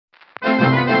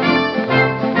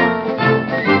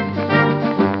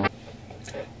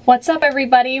What's up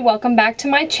everybody? Welcome back to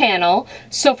my channel.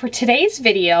 So for today's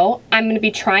video, I'm going to be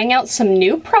trying out some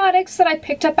new products that I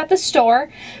picked up at the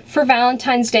store. For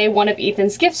Valentine's Day, one of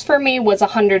Ethan's gifts for me was a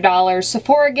 $100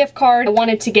 Sephora gift card. I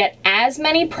wanted to get as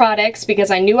many products because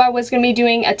I knew I was going to be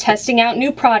doing a testing out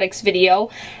new products video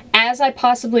as I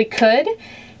possibly could.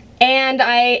 And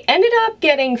I ended up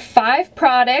getting 5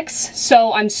 products,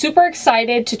 so I'm super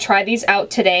excited to try these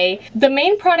out today. The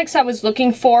main products I was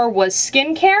looking for was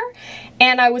skincare,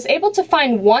 and I was able to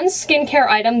find one skincare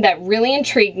item that really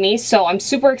intrigued me, so I'm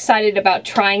super excited about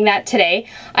trying that today.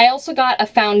 I also got a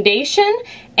foundation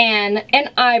and an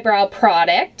eyebrow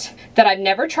product that I've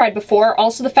never tried before.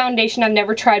 Also the foundation I've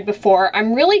never tried before.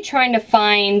 I'm really trying to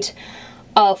find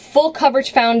a full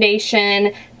coverage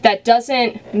foundation that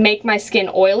doesn't make my skin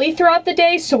oily throughout the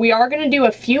day, so we are going to do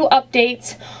a few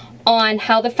updates on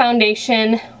how the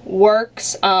foundation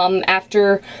works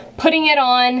after putting it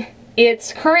on.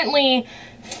 It's currently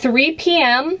 3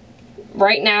 p.m.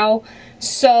 right now,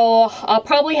 so I'll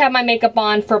probably have my makeup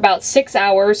on for about 6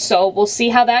 hours, so we'll see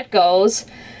how that goes.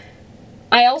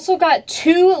 I also got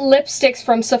 2 lipsticks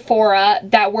from Sephora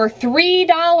that were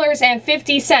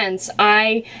 $3.50.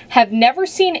 I have never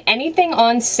seen anything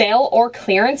on sale or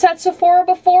clearance at Sephora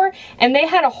before, and they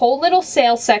had a whole little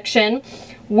sale section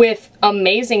with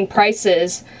amazing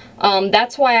prices.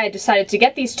 That's why I decided to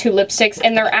get these 2 lipsticks,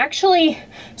 and they're actually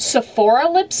Sephora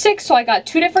lipsticks, so I got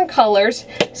 2 different colors.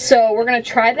 So we're going to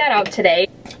try that out today.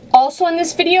 Also in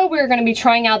this video, we're going to be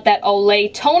trying out that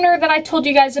Olay toner that I told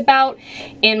you guys about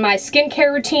in my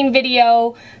skincare routine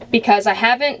video because I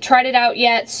haven't tried it out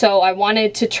yet, so I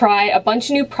wanted to try a bunch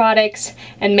of new products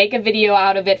and make a video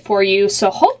out of it for you. So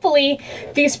hopefully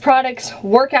these products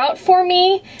work out for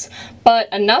me.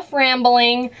 But enough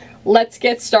rambling, let's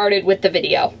get started with the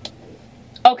video.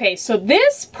 Okay, so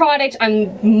this product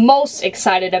I'm most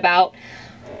excited about.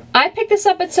 I picked this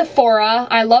up at Sephora.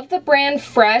 I love the brand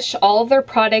Fresh. All of their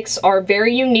products are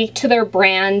very unique to their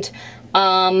brand.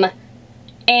 And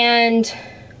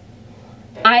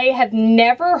I have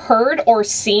never heard or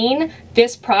seen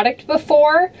this product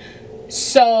before,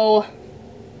 so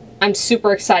I'm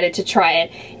super excited to try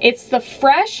it. It's the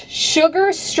Fresh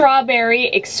Sugar Strawberry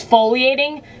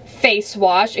Exfoliating Face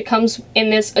Wash. It comes in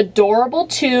this adorable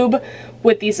tube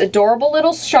with these adorable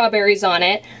little strawberries on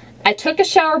it. I took a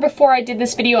shower before I did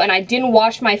this video and I didn't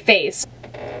wash my face,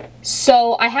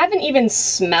 so I haven't even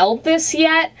smelled this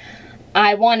yet.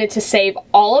 I wanted to save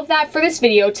all of that for this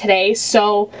video today,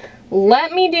 so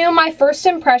let me do my first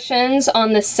impressions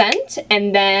on the scent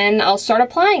and then I'll start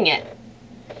applying it.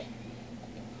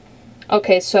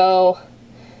 Okay, so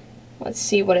let's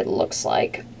see what it looks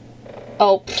like.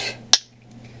 Oh,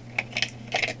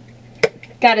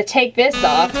 gotta take this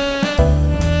off.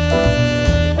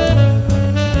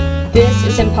 This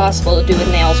is impossible to do with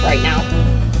nails right now.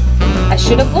 I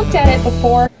should have looked at it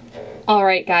before.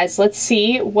 Alright guys, let's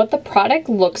see what the product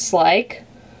looks like.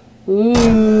 Ooh.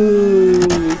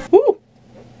 Ooh.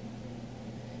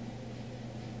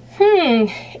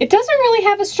 It doesn't really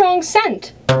have a strong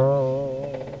scent.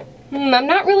 I'm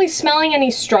not really smelling any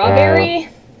strawberry.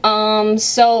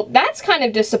 So that's kind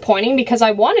of disappointing because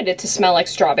I wanted it to smell like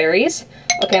strawberries.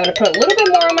 Okay, I'm gonna put a little bit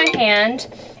more on my hand.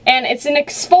 And it's an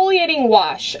exfoliating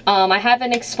wash. I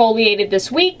haven't exfoliated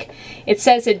this week. It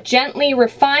says it gently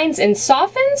refines and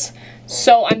softens.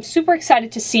 So I'm super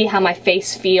excited to see how my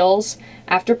face feels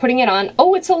after putting it on.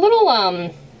 Oh, it's a little,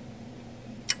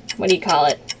 what do you call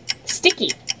it? Sticky.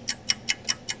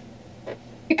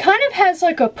 It kind of has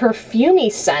like a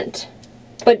perfumey scent,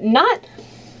 but not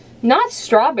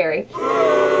strawberry.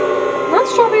 Not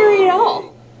strawberry at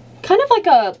all. Kind of like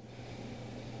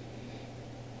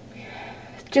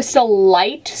just a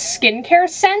light skincare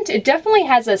scent. It definitely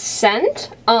has a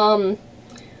scent. Ooh,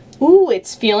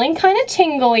 it's feeling kind of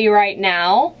tingly right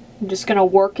now. I'm just gonna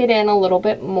work it in a little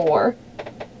bit more.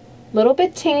 A little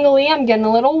bit tingly. I'm getting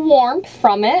a little warmth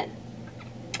from it.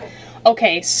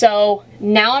 Okay, so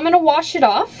now I'm gonna wash it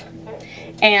off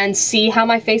and see how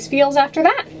my face feels after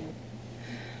that.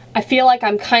 I feel like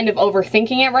I'm kind of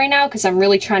overthinking it right now because I'm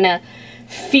really trying to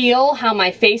feel how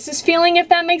my face is feeling, if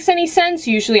that makes any sense.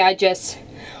 Usually I just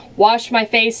wash my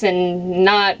face and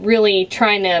not really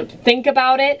trying to think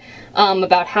about it,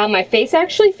 about how my face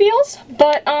actually feels.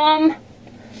 But, yeah,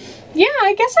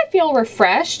 I guess I feel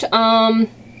refreshed. How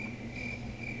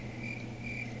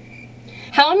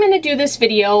I'm going to do this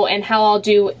video and how I'll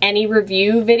do any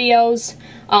review videos,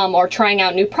 or trying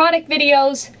out new product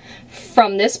videos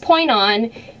from this point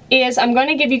on is I'm going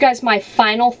to give you guys my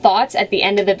final thoughts at the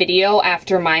end of the video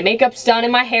after my makeup's done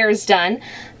and my hair's done.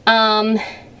 And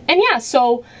yeah,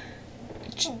 so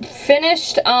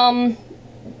finished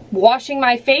washing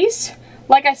my face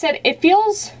like I said, it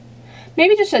feels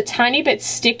maybe just a tiny bit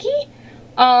sticky.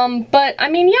 But I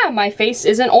mean, yeah, my face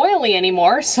isn't oily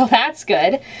anymore, so that's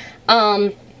good.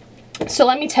 So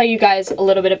let me tell you guys a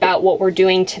little bit about what we're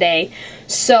doing today.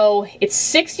 So it's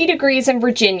 60 degrees in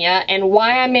Virginia, and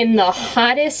why I'm in the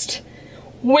hottest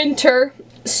winter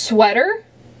sweater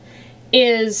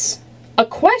is a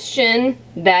question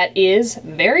that is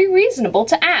very reasonable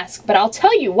to ask, but I'll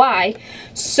tell you why.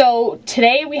 So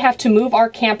today we have to move our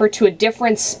camper to a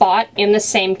different spot in the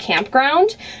same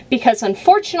campground because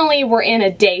unfortunately we're in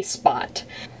a day spot.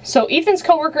 So Ethan's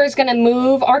coworker is going to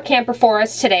move our camper for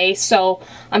us today, so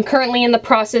I'm currently in the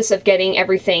process of getting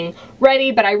everything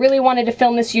ready, but I really wanted to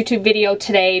film this YouTube video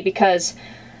today because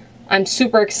I'm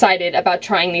super excited about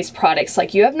trying these products.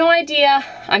 Like, you have no idea.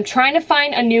 I'm trying to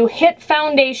find a new HIT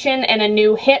foundation and a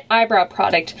new HIT eyebrow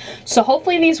product, so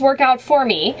hopefully these work out for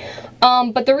me.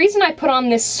 But the reason I put on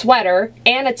this sweater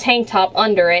and a tank top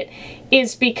under it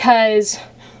is because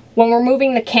when we're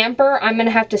moving the camper, I'm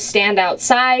gonna have to stand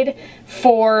outside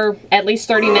for at least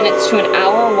 30 minutes to an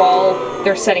hour while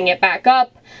they're setting it back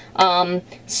up.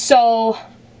 So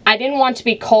I didn't want to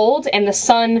be cold, and the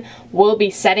sun will be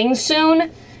setting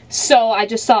soon. So I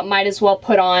just thought might as well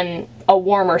put on a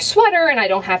warmer sweater and I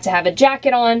don't have to have a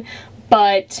jacket on.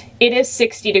 But it is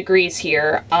 60 degrees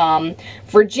here.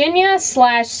 Virginia /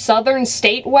 southern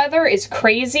state weather is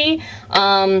crazy.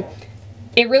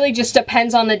 It really just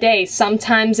depends on the day.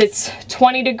 Sometimes it's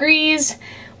 20 degrees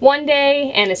one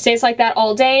day and it stays like that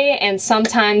all day, and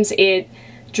sometimes it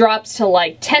drops to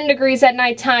like 10 degrees at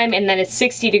nighttime and then it's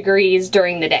 60 degrees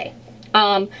during the day.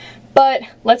 But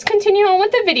let's continue on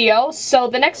with the video. So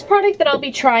the next product that I'll be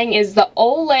trying is the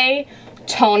Olay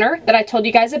toner that I told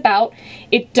you guys about.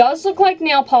 It does look like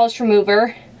nail polish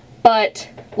remover, but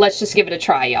let's just give it a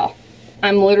try, y'all.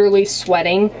 I'm literally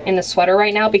sweating in the sweater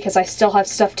right now because I still have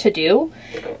stuff to do,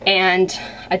 and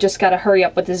I just gotta hurry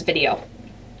up with this video.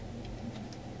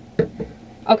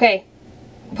 Okay,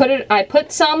 I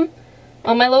put some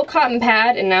on my little cotton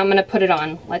pad, and now I'm gonna put it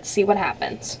on. Let's see what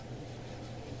happens.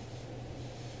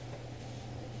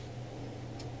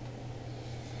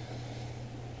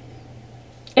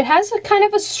 It has a kind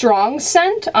of a strong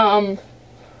scent.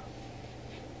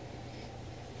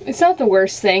 It's not the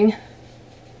worst thing.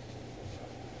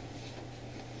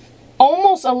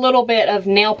 Almost a little bit of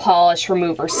nail polish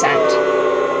remover scent.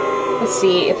 Let's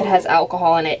see if it has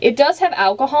alcohol in it. It does have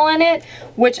alcohol in it,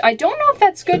 which I don't know if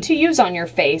that's good to use on your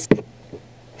face.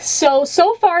 So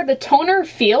far the toner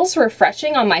feels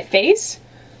refreshing on my face.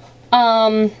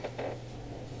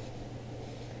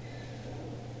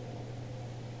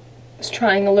 Just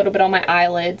trying a little bit on my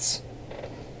eyelids.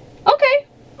 Okay,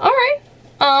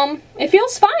 alright. It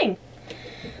feels fine.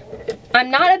 I'm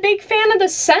not a big fan of the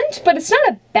scent, but it's not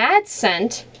a bad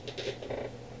scent.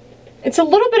 It's a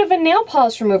little bit of a nail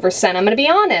polish remover scent, I'm gonna be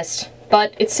honest.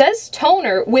 But it says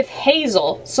toner with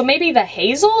hazel, so maybe the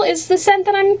hazel is the scent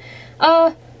that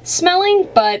I'm smelling,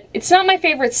 but it's not my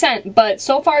favorite scent. But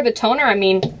so far the toner, I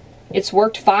mean, it's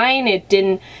worked fine. It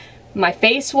didn't, my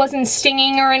face wasn't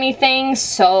stinging or anything,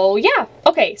 so yeah.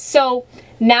 Okay, so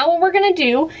now what we're gonna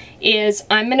do is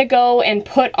I'm gonna go and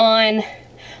put on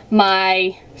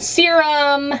my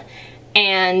serum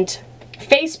and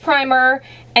face primer,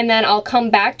 and then I'll come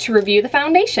back to review the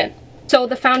foundation. So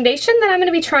the foundation that I'm going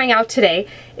to be trying out today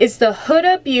is the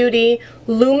Huda Beauty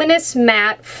Luminous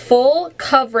Matte Full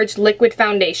Coverage Liquid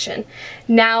Foundation.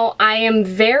 Now, I am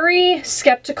very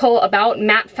skeptical about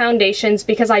matte foundations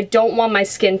because I don't want my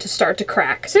skin to start to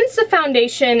crack. Since the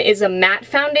foundation is a matte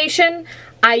foundation,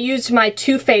 I used my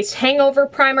Too Faced Hangover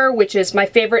Primer, which is my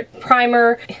favorite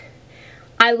primer.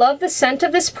 I love the scent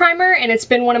of this primer, and it's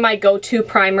been one of my go-to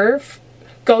primers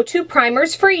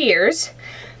for years.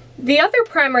 The other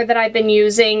primer that I've been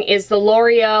using is the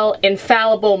L'Oreal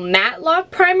Infallible Matte Lock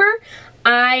Primer.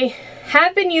 I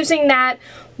have been using that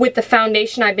with the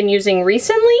foundation I've been using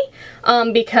recently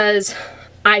because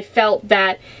I felt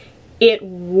that it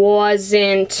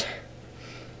wasn't...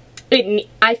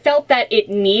 I felt that it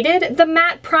needed the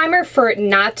matte primer for it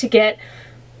not to get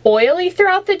oily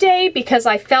throughout the day, because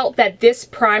I felt that this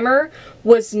primer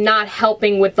was not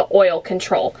helping with the oil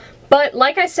control. But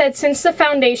like I said, since the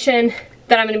foundation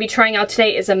that I'm going to be trying out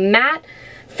today is a matte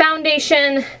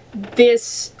foundation,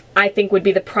 this I think would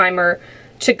be the primer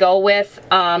to go with.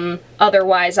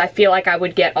 Otherwise I feel like I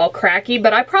would get all cracky,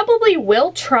 but I probably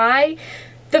will try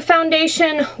the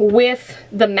foundation with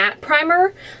the matte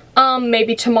primer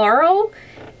maybe tomorrow,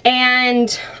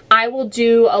 and I will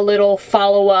do a little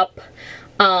follow-up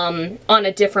on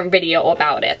a different video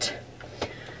about it.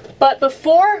 But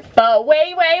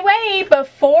wait,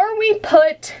 before we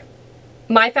put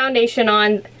my foundation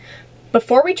on,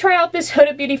 before we try out this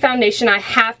Huda Beauty foundation, I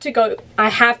have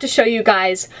to show you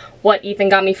guys what Ethan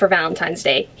got me for Valentine's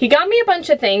Day. He got me a bunch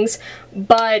of things,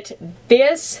 but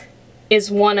this is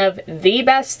one of the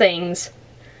best things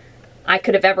I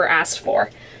could have ever asked for.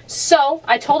 So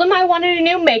I told him I wanted a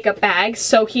new makeup bag,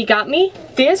 so he got me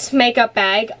this makeup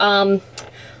bag.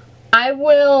 I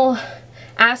will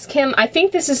ask him, I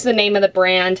think this is the name of the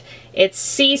brand. It's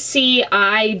CCIDEA.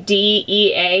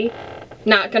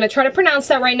 Not gonna try to pronounce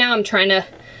that right now. I'm trying to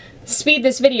speed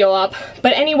this video up.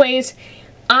 But anyways,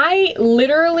 I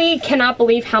literally cannot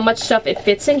believe how much stuff it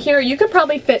fits in here. You could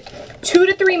probably fit 2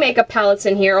 to 3 makeup palettes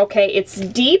in here, okay? It's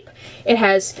deep. It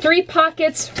has 3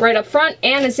 pockets right up front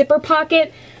and a zipper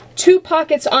pocket. 2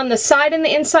 pockets on the side and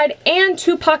the inside, and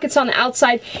 2 pockets on the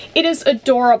outside. It is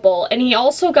adorable. And he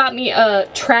also got me a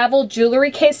travel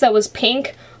jewelry case that was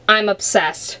pink. I'm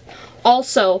obsessed.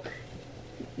 Also,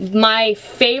 my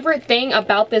favorite thing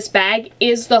about this bag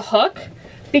is the hook,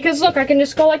 because look, I can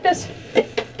just go like this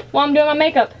while I'm doing my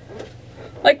makeup.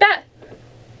 Like that.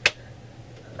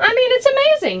 I mean, it's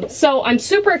amazing. So I'm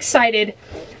super excited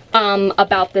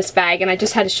about this bag, and I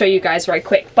just had to show you guys right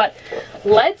quick. But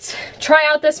let's try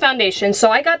out this foundation.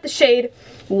 So I got the shade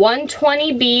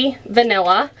 120B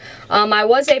Vanilla. I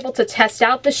was able to test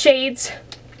out the shades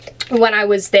when I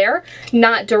was there,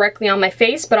 not directly on my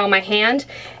face, but on my hand.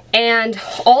 And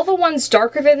all the ones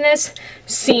darker than this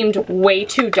seemed way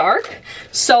too dark.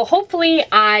 So hopefully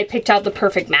I picked out the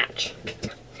perfect match.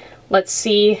 Let's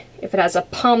see if it has a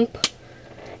pump.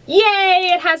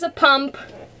 Yay, it has a pump.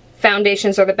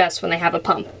 Foundations are the best when they have a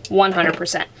pump,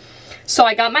 100%. So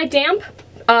I got my damp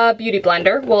beauty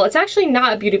blender. Well, it's actually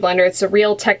not a beauty blender, it's a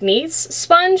Real Techniques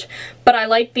sponge, but I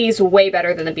like these way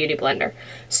better than the beauty blender.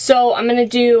 So I'm gonna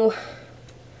do,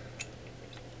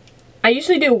 I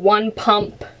usually do 1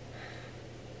 pump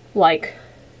like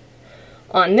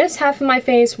on this half of my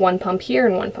face, 1 pump here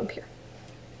and 1 pump here.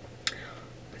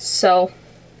 So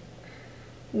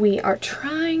we are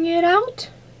trying it out.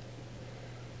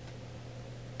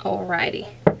 Alrighty.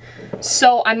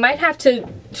 So I might have to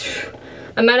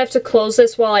close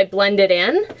this while I blend it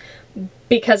in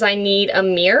because I need a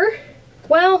mirror.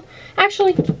 Well,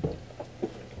 actually,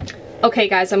 okay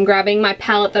guys, I'm grabbing my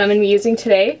palette that I'm going to be using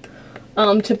today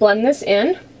to blend this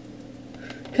in,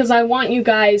 because I want you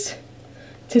guys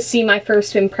to see my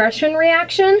first impression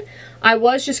reaction. I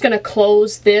was just going to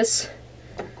close this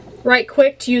right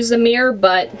quick to use the mirror,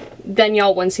 but then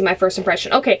y'all wouldn't see my first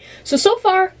impression. Okay, so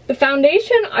far the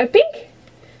foundation, I think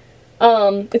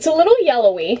it's a little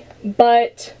yellowy,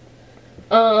 but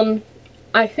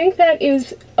I think that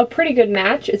is a pretty good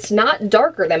match. It's not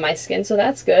darker than my skin, so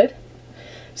that's good.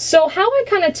 So how I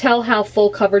kind of tell how full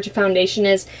coverage a foundation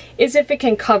is if it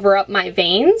can cover up my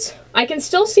veins. I can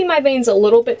still see my veins a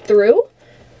little bit through.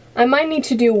 I might need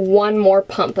to do 1 more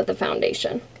pump of the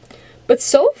foundation. But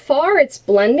so far it's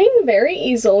blending very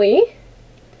easily.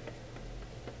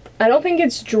 I don't think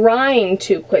it's drying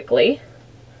too quickly.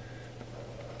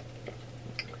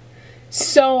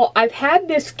 So I've had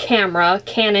this camera,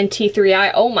 Canon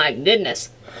T3i, oh my goodness.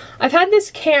 I've had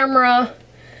this camera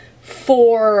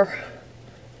for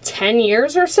 10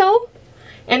 years or so,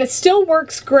 and it still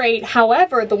works great.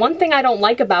 However, the one thing I don't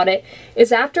like about it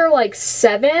is after like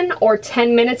 7 or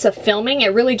 10 minutes of filming,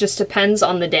 it really just depends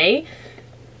on the day,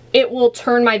 it will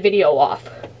turn my video off.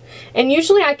 And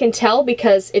usually I can tell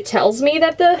because it tells me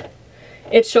that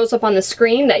it shows up on the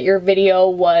screen that your video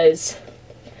was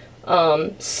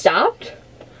stopped.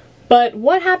 But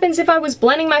what happens if I was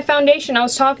blending my foundation, I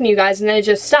was talking to you guys, and then it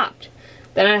just stopped?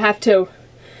 Then I'd have to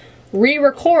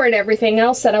re-record everything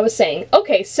else that I was saying.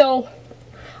 Okay, so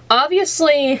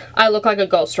obviously I look like a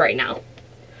ghost right now,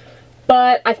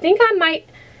 but I think I might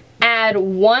add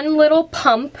 1 little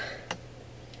pump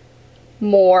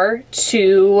more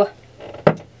to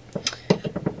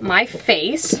my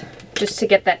face just to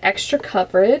get that extra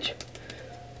coverage.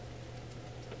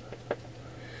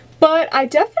 But I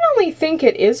definitely think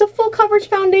it is a full coverage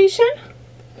foundation.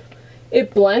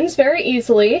 It blends very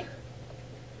easily.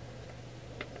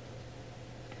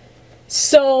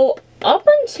 So up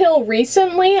until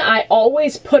recently, I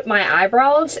always put my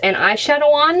eyebrows and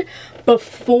eyeshadow on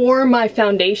before my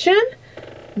foundation.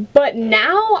 But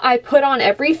now I put on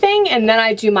everything and then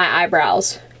I do my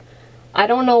eyebrows. I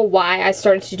don't know why I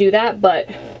started to do that, but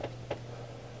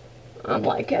I'm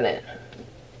liking it.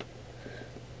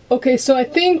 Okay, so I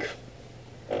think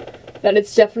that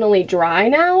it's definitely dry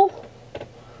now.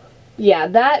 Yeah,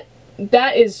 that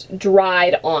is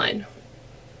dried on.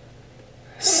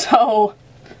 So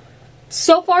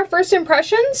far, first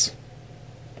impressions,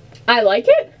 I like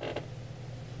it.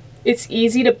 It's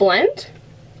easy to blend.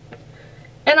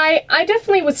 And I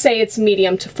definitely would say it's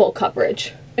medium to full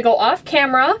coverage. I go off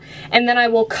camera and then I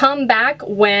will come back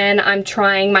when I'm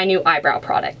trying my new eyebrow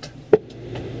product.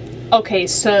 Okay,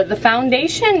 so the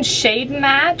foundation shade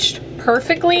matched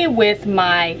perfectly with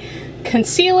my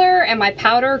concealer and my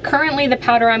powder. Currently the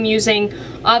powder I'm using,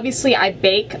 obviously I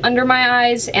bake under my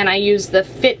eyes and I use the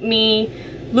Fit Me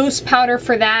loose powder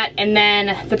for that, and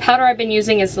then the powder I've been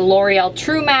using is the L'Oreal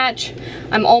True Match.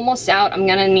 I'm almost out. I'm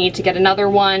gonna need to get another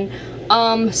one.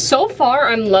 So far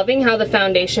I'm loving how the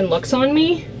foundation looks on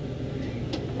me.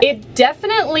 It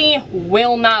definitely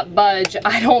will not budge,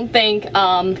 I don't think.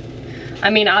 I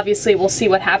mean, obviously we'll see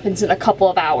what happens in a couple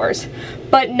of hours.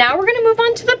 But now we're gonna move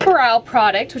on to the brow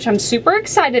product, which I'm super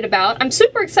excited about. I'm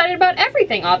super excited about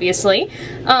everything, obviously.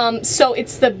 So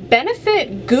it's the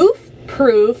Benefit Goof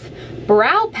Proof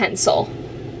Brow Pencil.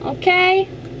 Okay,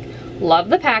 love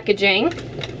the packaging.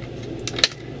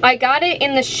 I got it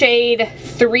in the shade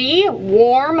 3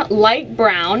 Warm Light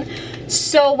Brown.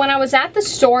 So when I was at the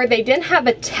store, they didn't have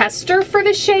a tester for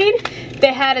the shade.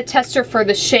 They had a tester for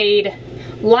the shade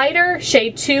lighter,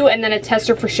 shade 2, and then a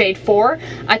tester for shade 4.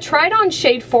 I tried on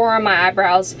shade 4 on my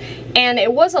eyebrows, and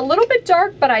it was a little bit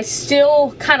dark, but I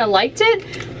still kind of liked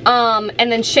it.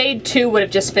 And then shade 2 would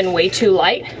have just been way too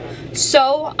light.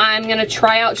 So I'm gonna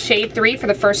try out shade 3 for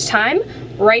the first time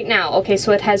right now. Okay,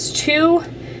 so it has 2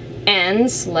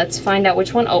 ends. Let's find out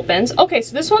which one opens. Okay,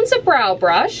 so this one's a brow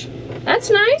brush. That's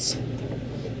nice.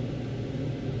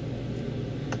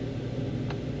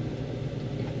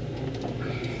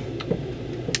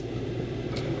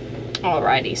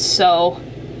 Alrighty, so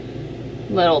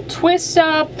little twist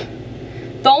up.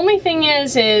 The only thing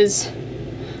is,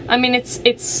 I mean, it's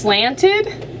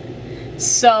slanted.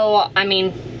 So, I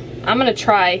mean, I'm gonna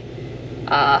try,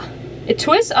 it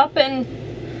twists up and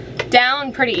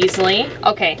down pretty easily.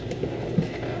 Okay,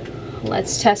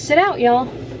 let's test it out, y'all.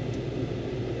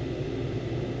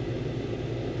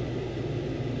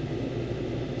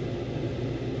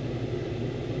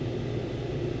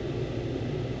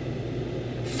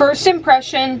 First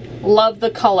impression, love the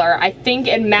color. I think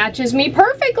it matches me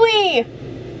perfectly.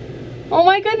 Oh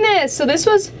my goodness. So this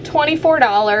was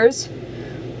 $24.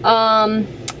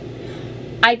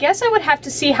 I guess I would have to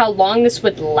see how long this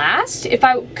would last, if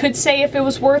I could say if it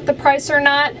was worth the price or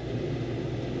not.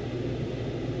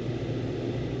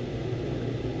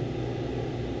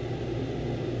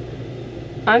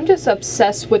 I'm just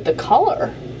obsessed with the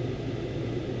color.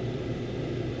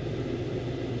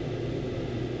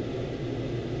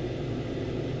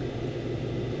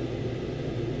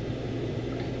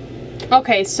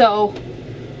 Okay, so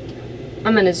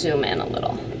I'm gonna zoom in a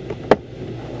little.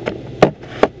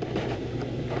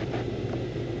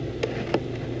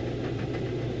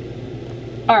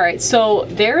 Alright, so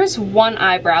there's one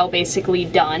eyebrow basically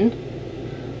done.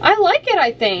 I like it,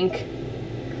 I think.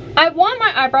 I want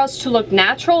my eyebrows to look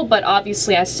natural, but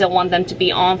obviously I still want them to be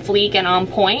on fleek and on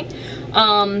point.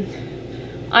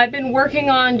 I've been working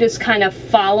on just kind of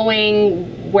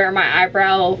following where my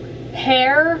eyebrow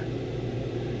hair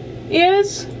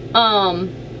is.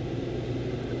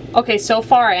 Okay, so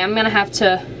far I am gonna have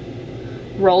to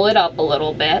roll it up a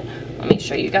little bit. Let me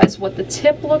show you guys what the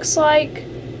tip looks like.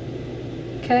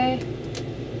 Okay.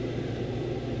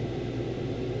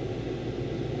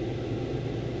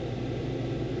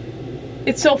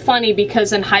 It's so funny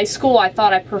because in high school I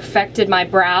thought I perfected my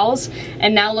brows,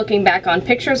 and now looking back on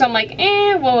pictures I'm like,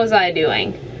 what was I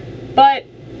doing? But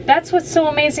that's what's so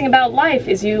amazing about life,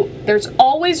 is there's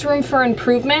always room for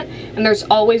improvement and there's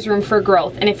always room for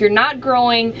growth. And if you're not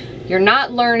growing, you're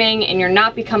not learning, and you're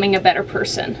not becoming a better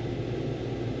person.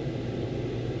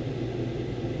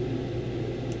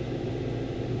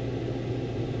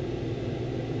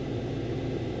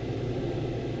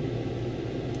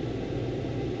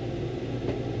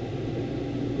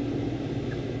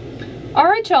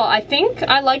 Alright y'all, I think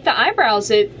I like the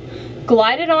eyebrows. It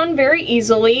glided on very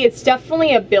easily. It's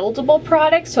definitely a buildable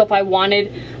product, so if I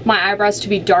wanted my eyebrows to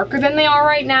be darker than they are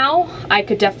right now, I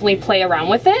could definitely play around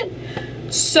with it.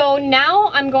 So now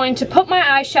I'm going to put my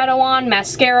eyeshadow on,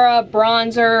 mascara,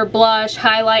 bronzer, blush,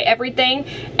 highlight, everything,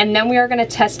 and then we are going to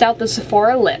test out the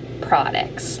Sephora lip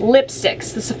products.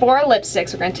 Lipsticks, the Sephora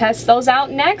lipsticks. We're going to test those out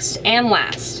next and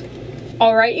last.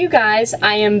 Alright you guys,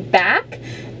 I am back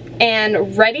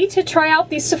and ready to try out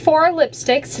these Sephora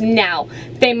lipsticks. Now,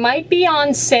 they might be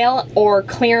on sale or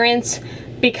clearance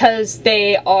because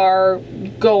they are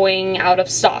going out of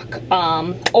stock,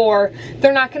 or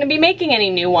they're not going to be making any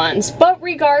new ones. But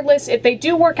regardless, if they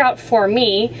do work out for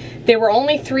me, they were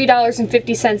only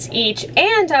 $3.50 each,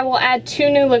 and I will add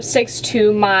 2 new lipsticks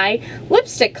to my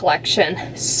lipstick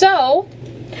collection. So,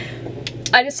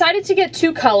 I decided to get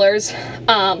 2 colors.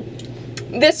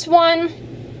 This one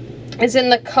is in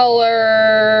the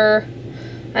color,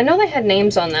 I know they had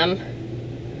names on them.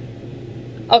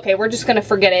 Okay, we're just gonna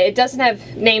forget it. It doesn't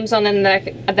have names on them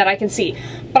that I can see.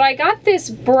 But I got this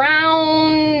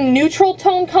brown neutral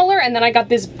tone color, and then I got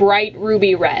this bright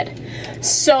ruby red.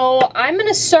 So I'm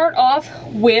gonna start off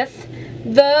with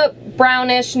the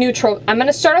brownish neutral. I'm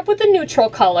gonna start off with the neutral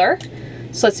color.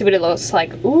 So let's see what it looks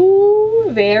like. Ooh,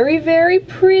 very, very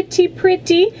pretty,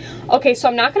 pretty. Okay, so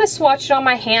I'm not gonna swatch it on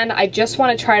my hand. I just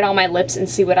wanna try it on my lips and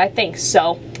see what I think.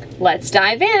 So let's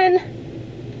dive in.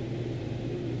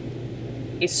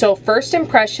 So first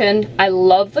impression, I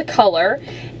love the color,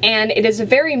 and it is a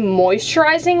very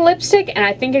moisturizing lipstick, and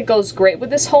I think it goes great with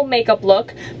this whole makeup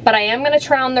look. But I am gonna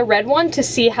try on the red one to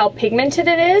see how pigmented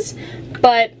it is.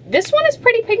 But this one is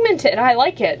pretty pigmented. I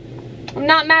like it. I'm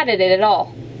not mad at it at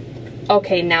all.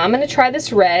 Okay, now I'm gonna try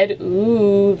this red.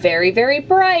 Ooh, very, very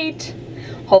bright.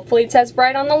 Hopefully it's as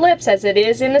bright on the lips as it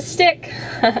is in the stick.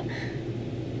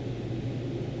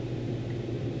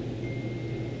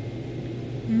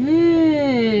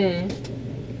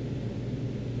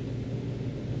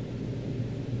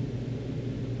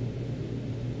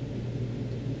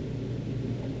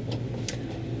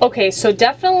 Okay, so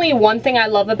definitely one thing I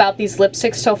love about these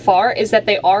lipsticks so far is that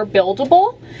they are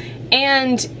buildable,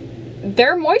 and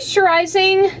they're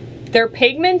moisturizing, they're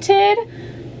pigmented.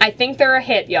 I think they're a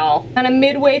hit, y'all. Kind of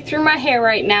midway through my hair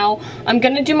right now. I'm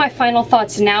gonna do my final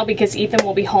thoughts now because Ethan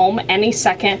will be home any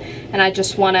second, and I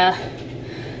just wanna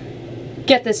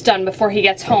get this done before he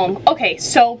gets home. Okay,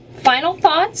 so final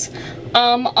thoughts.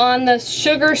 On the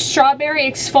Sugar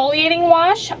Strawberry Exfoliating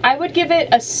Wash, I would give it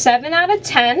a 7 out of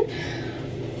 10.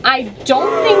 I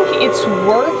don't think it's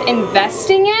worth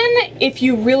investing in if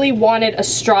you really wanted a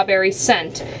strawberry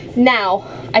scent. Now,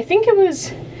 I think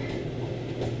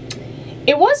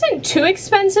it wasn't too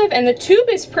expensive, and the tube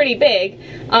is pretty big.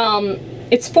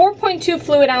 It's 4.2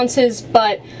 fluid ounces,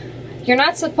 but you're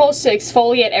not supposed to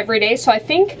exfoliate every day, so I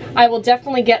think I will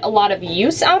definitely get a lot of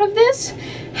use out of this.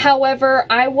 However,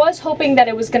 I was hoping that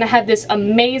it was going to have this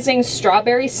amazing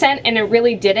strawberry scent, and it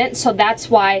really didn't, so that's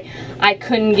why I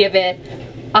couldn't give it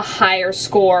a higher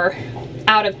score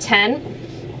out of 10.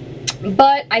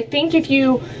 But I think if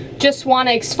you just want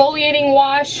an exfoliating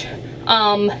wash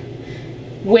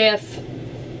with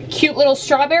cute little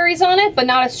strawberries on it, but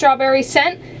not a strawberry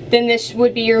scent, then this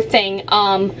would be your thing.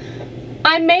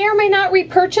 I may or may not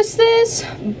repurchase this,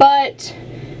 but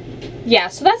yeah,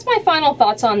 so that's my final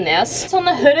thoughts on this. It's on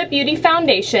the Huda Beauty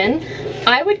foundation.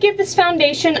 I would give this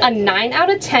foundation a 9 out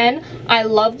of 10. I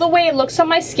love the way it looks on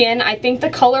my skin. I think the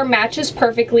color matches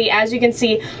perfectly. As you can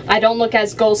see, I don't look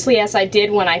as ghostly as I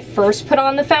did when I first put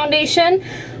on the foundation.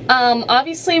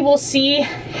 Obviously, we'll see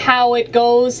how it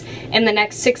goes in the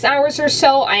next 6 hours or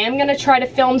so. I am going to try to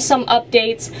film some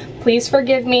updates. Please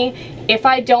forgive me if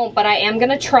I don't, but I am going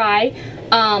to try.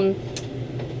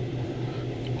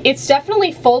 It's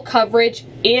definitely full coverage.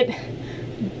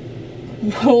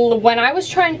 When I was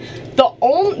trying,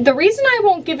 the reason I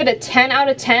won't give it a 10 out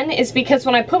of 10 is because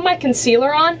when I put my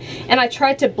concealer on and I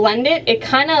tried to blend it, it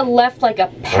kind of left like a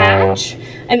patch,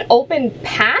 an open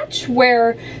patch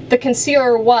where the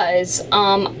concealer was.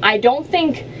 I don't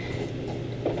think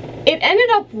it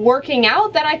ended up working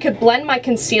out that I could blend my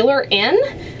concealer in,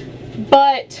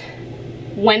 but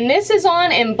when this is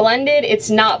on and blended, it's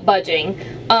not budging.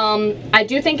 I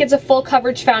do think it's a full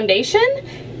coverage foundation,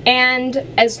 and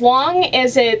as long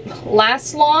as it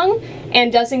lasts long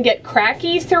and doesn't get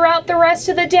cracky throughout the rest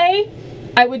of the day,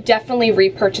 I would definitely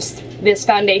repurchase this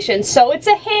foundation. So it's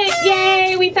a hit!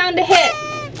 Yay! We found a hit!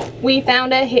 We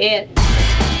found a hit.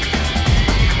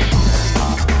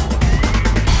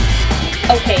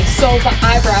 Okay, so the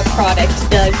eyebrow product,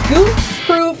 the Goof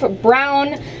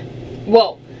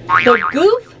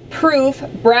Proof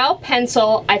Brow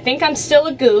Pencil. I think I'm still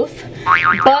a goof,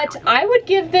 but I would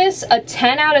give this a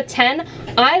 10 out of 10.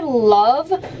 I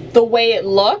love the way it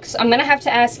looks. I'm gonna have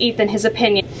to ask Ethan his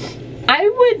opinion. I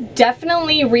would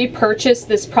definitely repurchase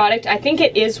this product. I think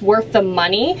it is worth the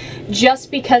money just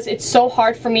because it's so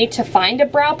hard for me to find a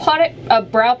brow product.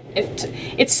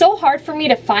 It's so hard for me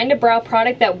to find a brow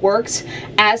product that works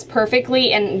as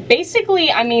perfectly, and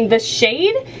basically, I mean, the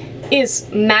shade is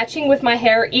matching with my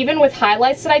hair, even with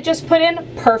highlights that I just put in,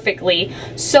 perfectly.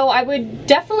 So I would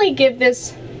definitely give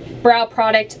this brow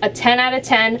product a 10 out of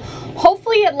 10.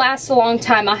 Hopefully it lasts a long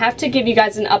time. I'll have to give you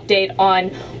guys an update on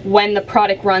when the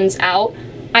product runs out.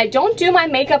 I don't do my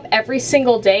makeup every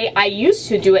single day. I used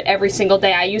to do it every single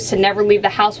day. I used to never leave the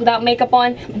house without makeup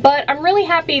on, but I'm really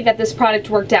happy that this product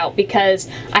worked out because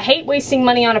I hate wasting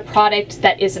money on a product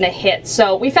that isn't a hit.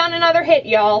 So we found another hit,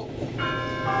 y'all.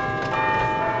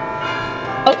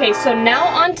 Okay, so now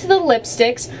on to the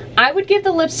lipsticks. I would give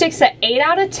the lipsticks an 8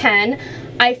 out of 10.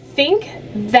 I think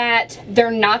that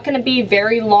they're not going to be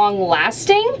very long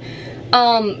lasting,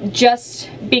 just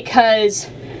because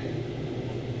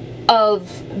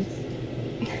of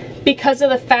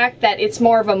the fact that it's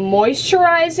more of a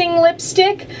moisturizing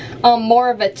lipstick, more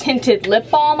of a tinted lip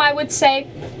balm, I would say.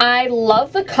 I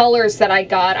love the colors that I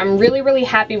got. I'm really, really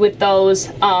happy with those.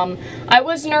 I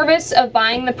was nervous of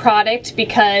buying the product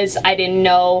because I didn't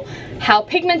know how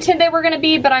pigmented they were going to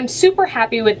be, but I'm super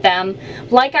happy with them.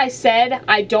 Like I said,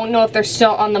 I don't know if they're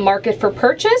still on the market for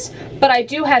purchase, but I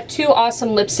do have 2 awesome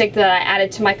lipsticks that I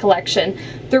added to my collection.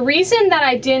 The reason that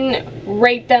I didn't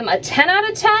rate them a 10 out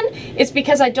of 10 is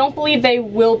because I don't believe they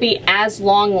will be as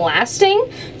long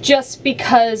lasting, just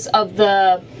because of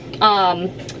the,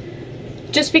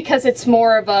 just because it's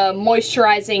more of a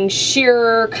moisturizing,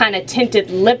 sheer, kind of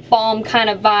tinted lip balm kind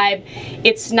of vibe.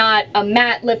 It's not a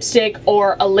matte lipstick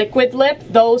or a liquid lip.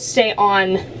 Those stay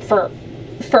on for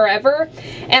forever.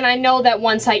 And I know that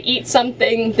once I eat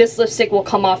something, this lipstick will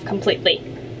come off completely.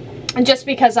 And just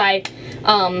because I've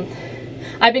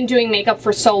been doing makeup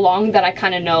for so long that I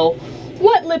kind of know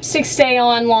what lipsticks stay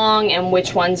on long and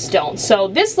which ones don't. So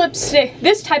this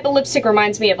type of lipstick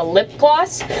reminds me of a lip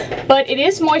gloss, but it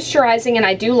is moisturizing and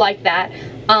I do like that.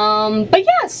 But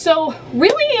yeah, so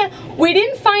really we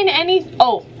didn't find any,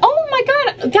 oh my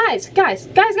god, guys,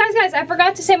 I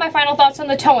forgot to say my final thoughts on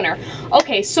the toner.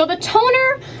 Okay, so the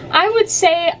toner, I would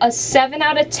say a 7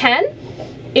 out of 10.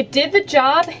 It did the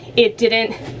job. It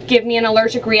didn't give me an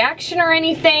allergic reaction or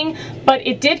anything, but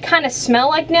it did kind of smell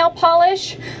like nail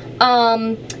polish.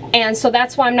 And so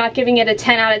that's why I'm not giving it a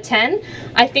 10 out of 10.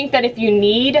 I think that if you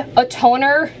need a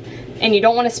toner and you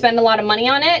don't want to spend a lot of money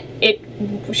on it,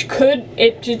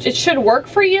 it should work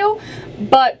for you.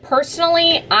 But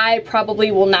personally, I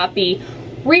probably will not be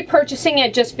repurchasing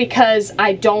it just because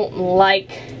I don't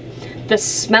like the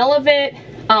smell of it.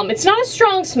 It's not a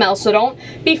strong smell, so don't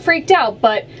be freaked out,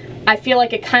 but I feel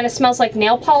like it kind of smells like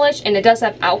nail polish, and it does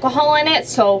have alcohol in it,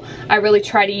 so I really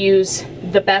try to use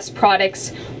the best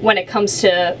products when it comes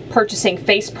to purchasing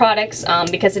face products,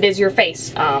 because it is your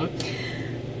face.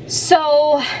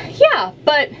 So yeah,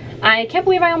 but I can't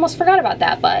believe I almost forgot about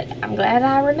that, but I'm glad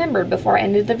I remembered before I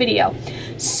ended the video.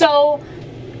 So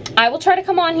I will try to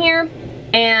come on here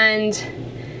and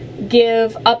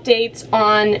give updates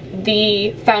on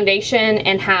the foundation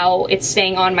and how it's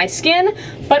staying on my skin.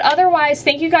 But otherwise,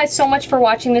 thank you guys so much for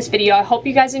watching this video. I hope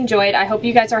you guys enjoyed. I hope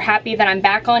you guys are happy that I'm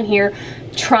back on here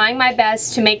trying my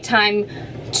best to make time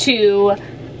to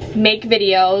make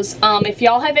videos. If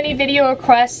y'all have any video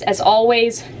requests, as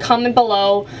always, comment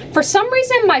below. For some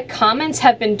reason, my comments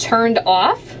have been turned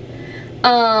off.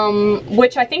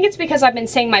 Which I think it's because I've been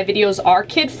saying my videos are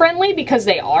kid-friendly, because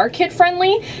they are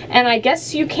kid-friendly, and I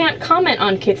guess you can't comment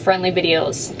on kid-friendly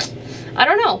videos. I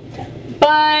don't know.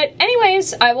 But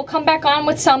anyways, I will come back on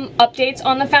with some updates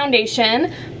on the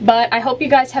foundation, but I hope you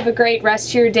guys have a great rest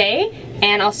of your day,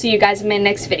 and I'll see you guys in my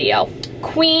next video.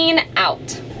 Queen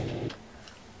out.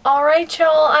 Alright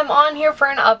y'all, I'm on here for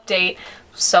an update.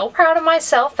 So proud of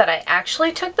myself that I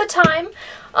actually took the time,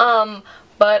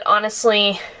 but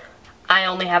honestly, I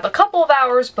only have a couple of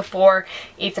hours before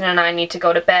Ethan and I need to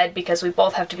go to bed because we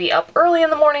both have to be up early in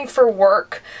the morning for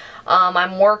work.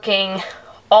 I'm working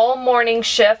all morning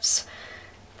shifts,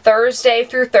 Thursday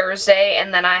through Thursday,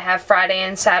 and then I have Friday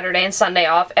and Saturday and Sunday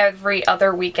off. Every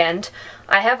other weekend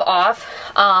I have off.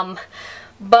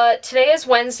 But today is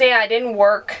Wednesday. I didn't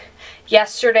work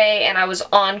yesterday and I was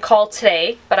on call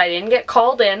today, but I didn't get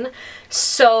called in.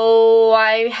 So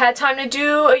I had time to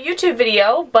do a YouTube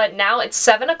video, but now it's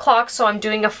 7 o'clock, so I'm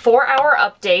doing a 4-hour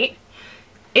update.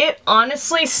 It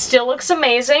honestly still looks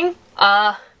amazing.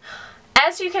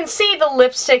 As you can see, the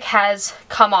lipstick has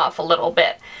come off a little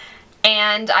bit.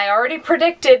 And I already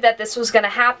predicted that this was going to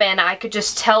happen. I could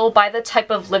just tell by the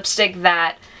type of lipstick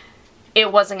that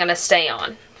it wasn't going to stay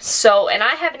on. So, and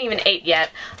I haven't even ate yet.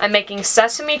 I'm making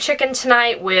sesame chicken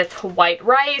tonight with white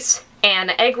rice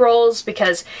and egg rolls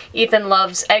because Ethan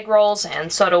loves egg rolls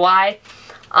and so do I.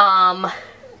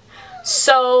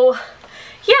 So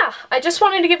yeah, I just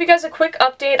wanted to give you guys a quick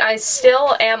update. I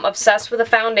still am obsessed with the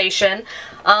foundation.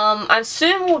 I'm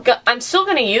still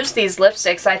going to use these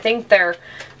lipsticks. I think they're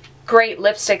great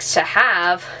lipsticks to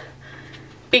have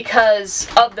because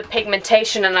of the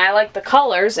pigmentation, and I like the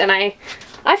colors, and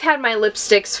I've had my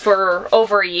lipsticks for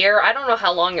over a year. I don't know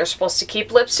how long you're supposed to keep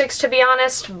lipsticks, to be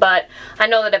honest, but I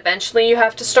know that eventually you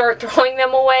have to start throwing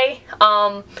them away.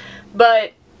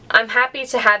 But I'm happy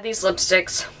to have these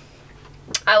lipsticks.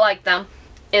 I like them,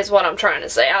 is what I'm trying to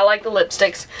say. I like the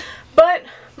lipsticks. But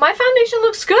my foundation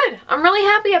looks good. I'm really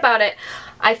happy about it.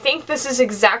 I think this is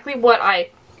exactly what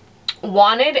I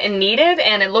wanted and needed,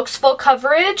 and it looks full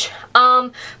coverage.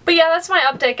 But yeah, that's my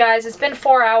update, guys. It's been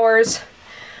 4 hours.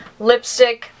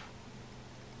 Lipstick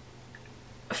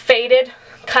faded,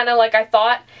 kind of like I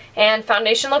thought, and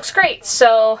foundation looks great.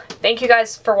 So thank you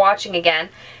guys for watching again,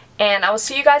 and I will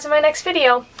see you guys in my next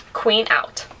video. Queen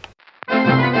out.